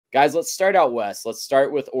Guys, let's start out west. Let's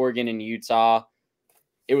start with Oregon and Utah.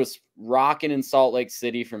 It was rocking in Salt Lake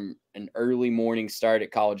City from an early morning start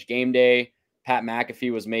at College game day. Pat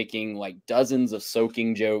McAfee was making like dozens of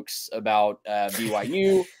soaking jokes about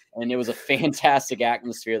BYU, and it was a fantastic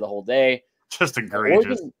atmosphere the whole day. Just egregious.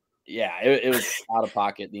 Oregon, yeah, it was out of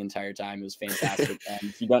pocket the entire time. It was fantastic.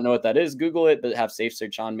 If you don't know what that is, Google it, but have Safe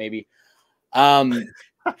Search on maybe.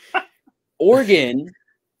 Oregon,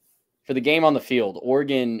 for the game on the field,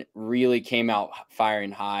 Oregon really came out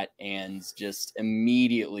firing hot and just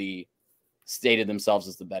immediately stated themselves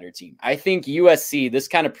as the better team. I think USC, this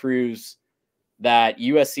kind of proves that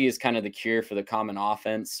USC is kind of the cure for the common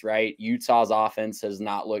offense, right? Utah's offense has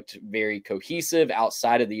not looked very cohesive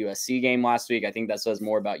outside of the USC game last week. I think that says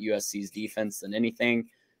more about USC's defense than anything.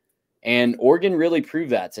 And Oregon really proved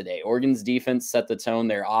that today. Oregon's defense set the tone.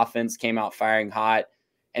 Their offense came out firing hot.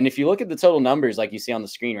 And if you look at the total numbers, like you see on the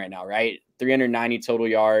screen right now, right? 390 total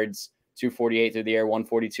yards, 248 through the air,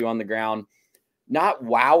 142 on the ground. Not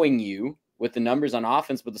wowing you with the numbers on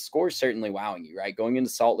offense, but the score is certainly wowing you, right? Going into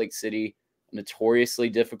Salt Lake City, notoriously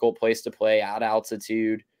difficult place to play at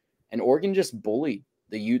altitude. And Oregon just bullied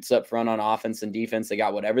the Utes up front on offense and defense. They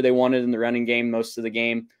got whatever they wanted in the running game most of the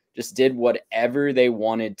game, just did whatever they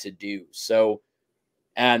wanted to do. So,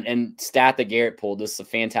 and stat that Garrett pulled, this is a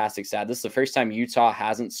fantastic stat. This is the first time Utah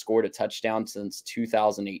hasn't scored a touchdown since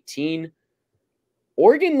 2018.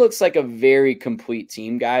 Oregon looks like a very complete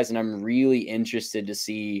team, guys, and I'm really interested to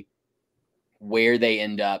see where they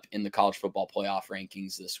end up in the college football playoff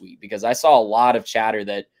rankings this week, because I saw a lot of chatter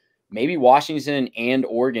that maybe Washington and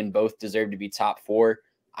Oregon both deserve to be top 4.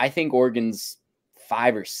 I think Oregon's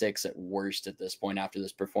 5 or 6 at worst at this point after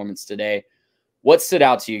this performance today. What stood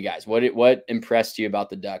out to you guys? What impressed you about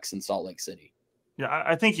the Ducks in Salt Lake City? Yeah,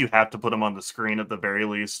 I think you have to put them on the screen at the very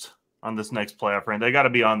least on this next playoff round. They got to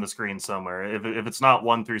be on the screen somewhere. If it's not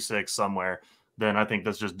 1 through 6 somewhere, then I think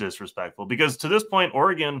that's just disrespectful. Because to this point,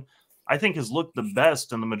 Oregon, I think, has looked the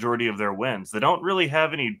best in the majority of their wins. They don't really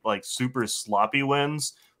have any like super sloppy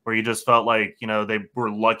wins where you just felt like, you know, they were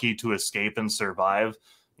lucky to escape and survive.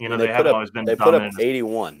 You know, they haven't always been dominant. They put up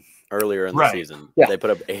 81 earlier in the season. Yeah. They put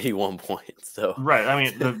up 81 points. So right. I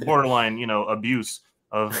mean, the borderline, you know, abuse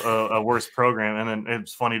of a worse program. And then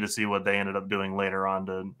it's funny to see what they ended up doing later on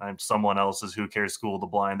to someone else's Who Cares School of the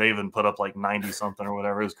Blind. They even put up like 90 something or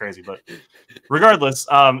whatever. It was crazy. But regardless,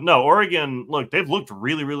 no, Oregon, look, they've looked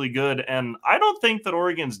really, really good. And I don't think that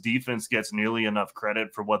Oregon's defense gets nearly enough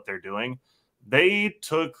credit for what they're doing. They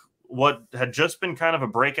took what had just been kind of a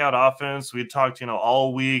breakout offense. We had talked, you know,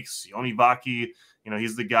 all week, Sione Vaki, you know,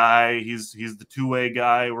 he's the guy, he's the two-way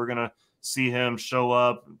guy. We're going to see him show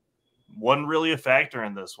up. Wasn't really a factor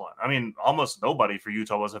in this one. I mean, almost nobody for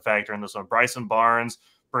Utah was a factor in this one. Bryson Barnes,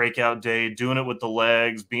 breakout day, doing it with the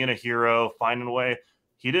legs, being a hero, finding a way.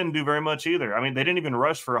 He didn't do very much either. I mean, they didn't even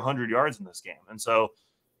rush for 100 yards in this game. And so,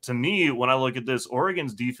 to me, when I look at this,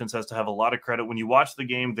 Oregon's defense has to have a lot of credit. When you watch the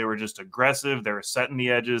game, they were just aggressive. They were setting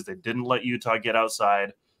the edges. They didn't let Utah get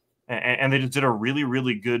outside. And they just did a really,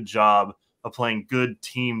 really good job of playing good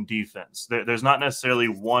team defense. There's not necessarily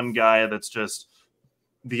one guy that's just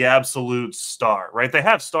the absolute star, right? They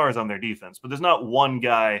have stars on their defense, but there's not one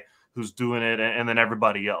guy who's doing it and then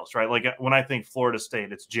everybody else, right? Like when I think Florida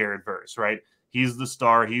State, it's Jared Verse, right? He's the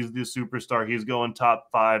star. He's the superstar. He's going top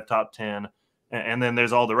 5, top 10. And then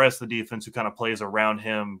there's all the rest of the defense who kind of plays around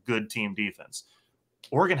him, good team defense.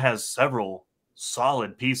 Oregon has several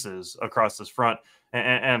solid pieces across this front.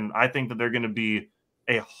 And I think that they're going to be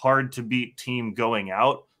a hard-to-beat team going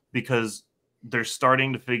out because they're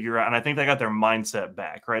starting to figure out, and I think they got their mindset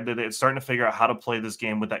back, right? They're starting to figure out how to play this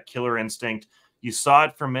game with that killer instinct. You saw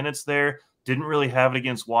it for minutes there, didn't really have it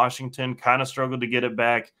against Washington, kind of struggled to get it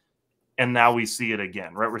back, and now we see it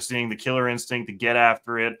again, right? We're seeing the killer instinct to get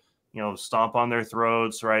after it, you know, stomp on their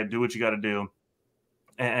throats, right? Do what you got to do.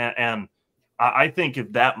 And I think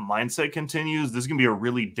if that mindset continues, this is going to be a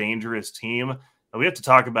really dangerous team that we have to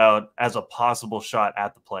talk about as a possible shot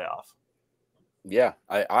at the playoff. Yeah,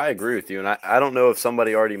 I agree with you. And I don't know if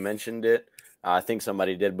somebody already mentioned it. I think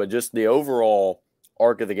somebody did. But just the overall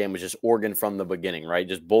arc of the game was just Oregon from the beginning, right?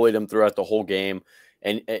 Just bullied them throughout the whole game.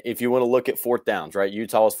 And if you want to look at fourth downs, right,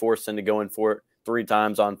 Utah was forced into going for it 3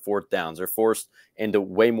 times on fourth downs. They're forced into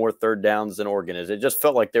way more third downs than Oregon is. It just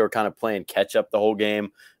felt like they were kind of playing catch up the whole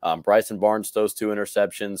game. Bryson Barnes throws 2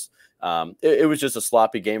 interceptions. It was just a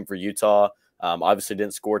sloppy game for Utah. Obviously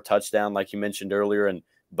didn't score a touchdown like you mentioned earlier. And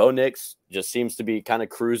Bo Nix just seems to be kind of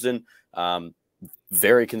cruising.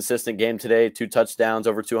 Very consistent game today. 2 touchdowns,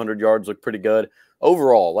 over 200 yards, look pretty good.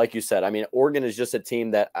 Overall, like you said, I mean, Oregon is just a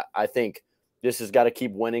team that I think this has got to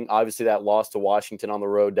keep winning. Obviously, that loss to Washington on the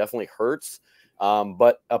road definitely hurts.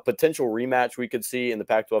 But a potential rematch we could see in the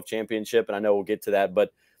Pac-12 championship, and I know we'll get to that,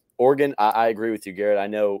 but Oregon, I agree with you, Garrett. I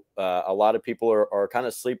know a lot of people are kind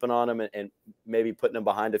of sleeping on them and maybe putting them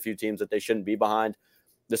behind a few teams that they shouldn't be behind.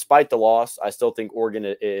 Despite the loss, I still think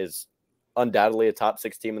Oregon is undoubtedly a top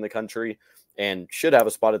 6 team in the country and should have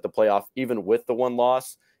a spot at the playoff, even with the one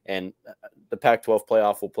loss. And the Pac-12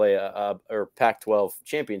 playoff will play or Pac-12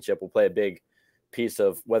 championship will play a big piece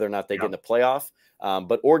of whether or not they get in the playoff.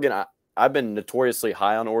 But Oregon, I've been notoriously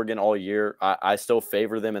high on Oregon all year. I still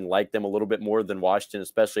favor them and like them a little bit more than Washington,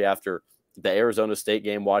 especially after the Arizona State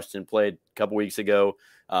game Washington played a couple weeks ago,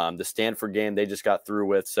 the Stanford game they just got through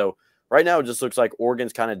with. So right now it just looks like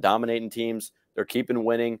Oregon's kind of dominating teams. They're keeping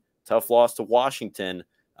winning. Tough loss to Washington.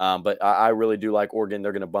 But I really do like Oregon.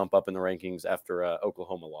 They're going to bump up in the rankings after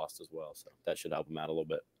Oklahoma lost as well. So that should help them out a little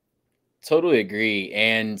bit. Totally agree.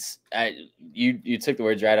 And you took the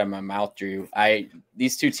words right out of my mouth, Drew.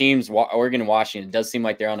 These two teams, Oregon and Washington, it does seem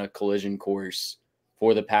like they're on a collision course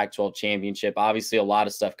for the Pac-12 championship. Obviously, a lot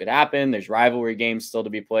of stuff could happen. There's rivalry games still to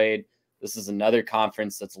be played. This is another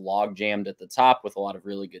conference that's log jammed at the top with a lot of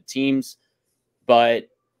really good teams. But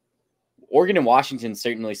Oregon and Washington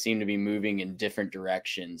certainly seem to be moving in different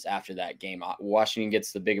directions after that game. Washington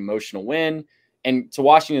gets the big emotional win. And to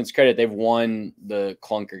Washington's credit, they've won the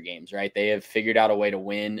clunker games, right? They have figured out a way to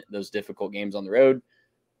win those difficult games on the road.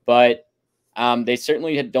 But they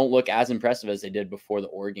certainly don't look as impressive as they did before the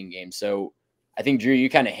Oregon game. So I think, Drew, you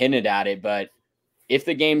kind of hinted at it. But if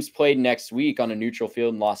the game's played next week on a neutral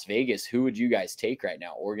field in Las Vegas, who would you guys take right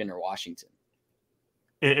now, Oregon or Washington?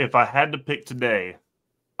 If I had to pick today,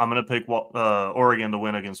 I'm going to pick Oregon to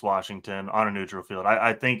win against Washington on a neutral field.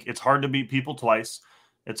 I think it's hard to beat people twice.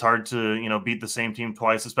 It's hard to, beat the same team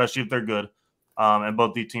twice, especially if they're good. And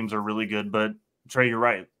both these teams are really good. But, Trey, you're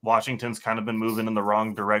right. Washington's kind of been moving in the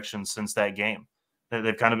wrong direction since that game.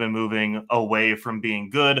 They've kind of been moving away from being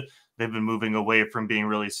good. They've been moving away from being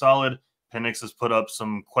really solid. Penix has put up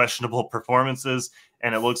some questionable performances,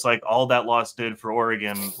 and it looks like all that loss did for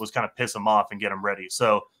Oregon was kind of piss them off and get them ready.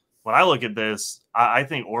 So when I look at this, I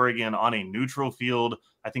think Oregon on a neutral field,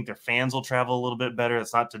 I think their fans will travel a little bit better.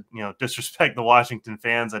 It's not to disrespect the Washington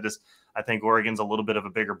fans. I think Oregon's a little bit of a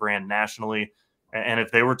bigger brand nationally. And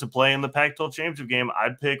if they were to play in the Pac-12 championship game,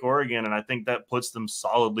 I'd pick Oregon, and I think that puts them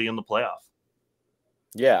solidly in the playoff.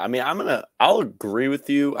 Yeah, I mean, I'll agree with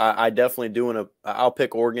you. I definitely I'll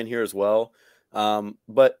pick Oregon here as well.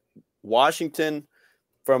 But Washington,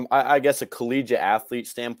 from I guess a collegiate athlete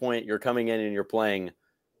standpoint, you're coming in and you're playing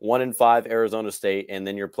 1-5 Arizona State, and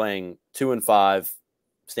then you're playing 2-5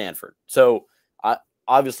 Stanford. So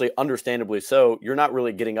obviously, understandably so, you're not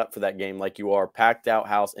really getting up for that game like you are. Packed out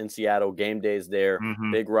house in Seattle, game days there,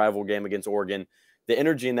 big rival game against Oregon. The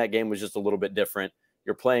energy in that game was just a little bit different.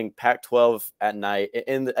 You're playing Pac-12 at night,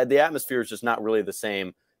 and the atmosphere is just not really the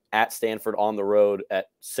same at Stanford on the road at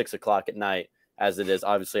 6 o'clock at night as it is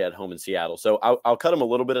obviously at home in Seattle. So I'll cut them a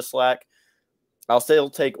little bit of slack. I'll say I'll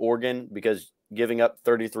take Oregon because giving up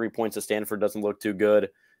 33 points to Stanford doesn't look too good.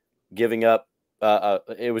 Giving up,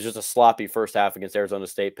 it was just a sloppy first half against Arizona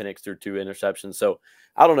State. Penix threw 2 interceptions. So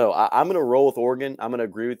I don't know. I'm going to roll with Oregon. I'm going to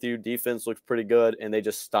agree with you. Defense looks pretty good, and they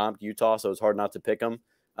just stomped Utah, so it's hard not to pick them.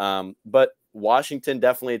 But Washington,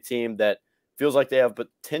 definitely a team that feels like they have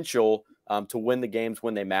potential to win the games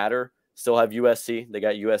when they matter. Still have USC. They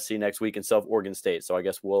got USC next week and still have Oregon State. So I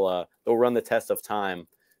guess they'll run the test of time.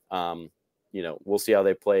 We'll see how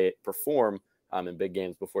they perform in big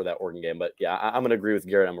games before that Oregon game. But yeah, I'm going to agree with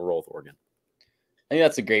Garrett. I'm going to roll with Oregon. I think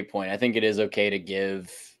that's a great point. I think it is okay to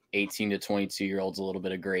give 18 to 22-year-olds a little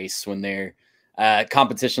bit of grace when their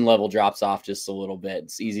competition level drops off just a little bit.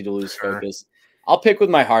 It's easy to lose focus. I'll pick with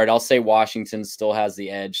my heart. I'll say Washington still has the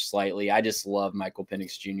edge slightly. I just love Michael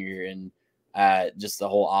Penix Jr. and just the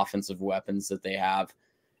whole offensive weapons that they have.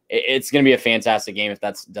 It's going to be a fantastic game if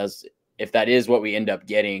that is what we end up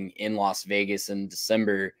getting in Las Vegas in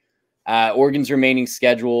December. Oregon's remaining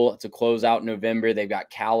schedule to close out November. They've got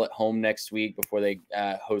Cal at home next week before they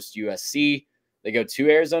host USC. They go to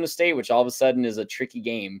Arizona State, which all of a sudden is a tricky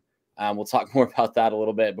game. We'll talk more about that a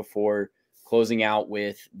little bit before closing out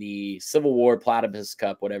with the Civil War Platypus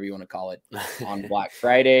Cup, whatever you want to call it, on Black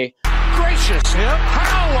Friday. Gracious him!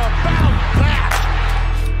 How about